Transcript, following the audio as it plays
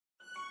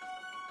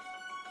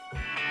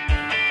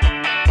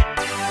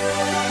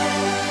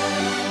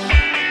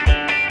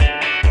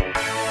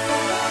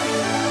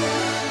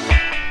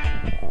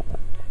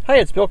Hey,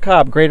 it's Bill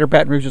Cobb, Greater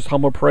Baton Rouge's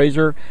home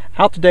appraiser,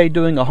 out today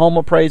doing a home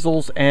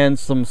appraisals and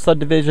some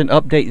subdivision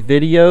update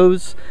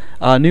videos.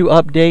 New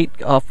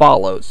update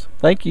follows.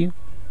 Thank you.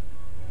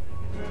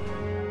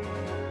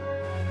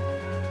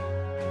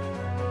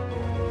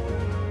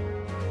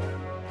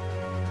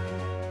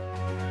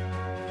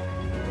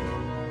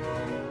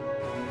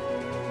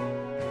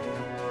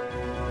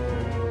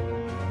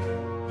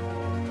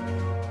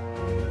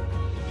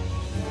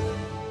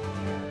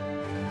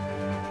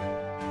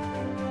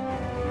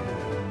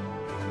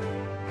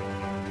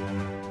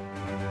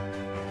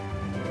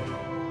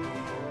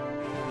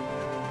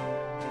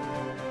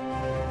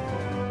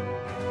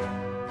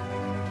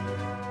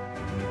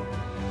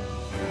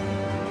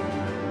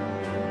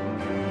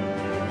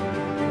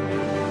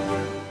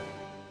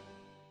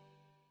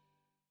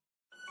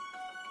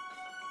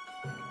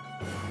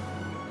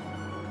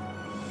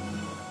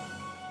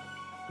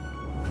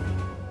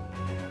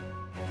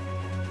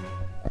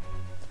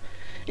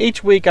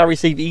 Each week I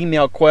receive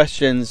email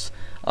questions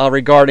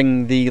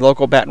regarding the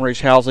local Baton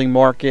Rouge housing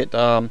market,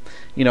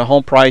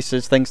 home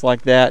prices, things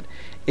like that.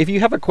 If you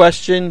have a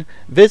question,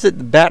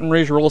 visit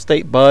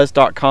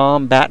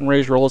BatonRougeRealEstateBuzz.com,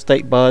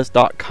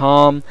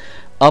 BatonRougeRealEstateBuzz.com.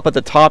 Up at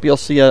the top you'll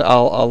see a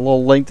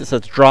little link that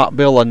says Drop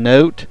Bill a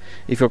Note.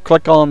 If you'll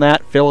click on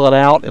that, fill it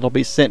out, it'll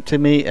be sent to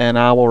me and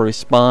I will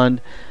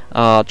respond,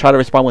 try to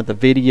respond with a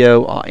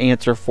video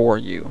answer for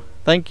you.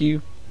 Thank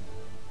you.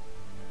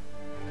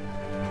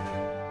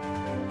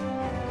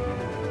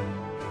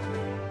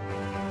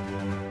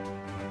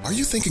 Are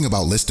you thinking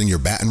about listing your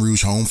Baton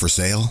Rouge home for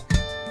sale?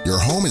 Your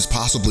home is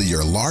possibly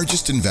your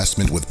largest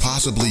investment with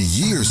possibly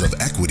years of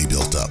equity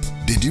built up.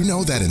 Did you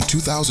know that in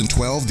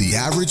 2012, the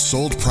average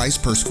sold price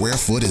per square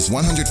foot is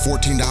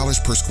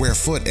 $114 per square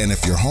foot, and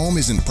if your home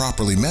isn't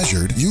properly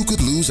measured, you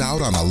could lose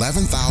out on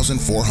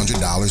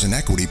 $11,400 in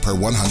equity per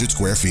 100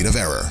 square feet of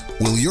error?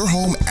 Will your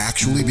home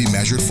actually be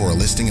measured for a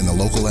listing in the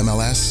local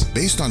MLS?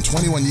 Based on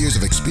 21 years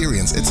of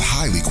experience, it's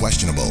highly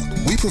questionable.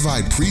 We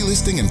provide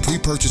pre-listing and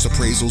pre-purchase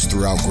appraisals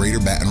throughout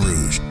Greater Baton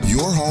Rouge.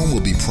 Your home will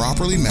be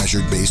properly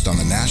measured based on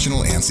the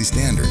national ANSI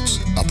standards.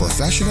 A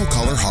professional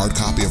color hard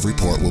copy of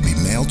report will be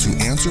mailed to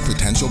answer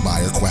potential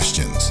buyer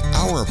questions.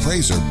 Our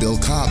appraiser, Bill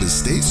Cobb, is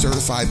state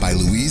certified by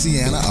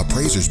Louisiana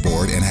Appraisers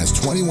Board and has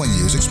 21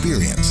 years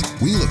experience.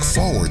 We look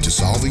forward to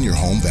solving your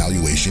home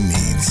valuation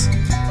needs.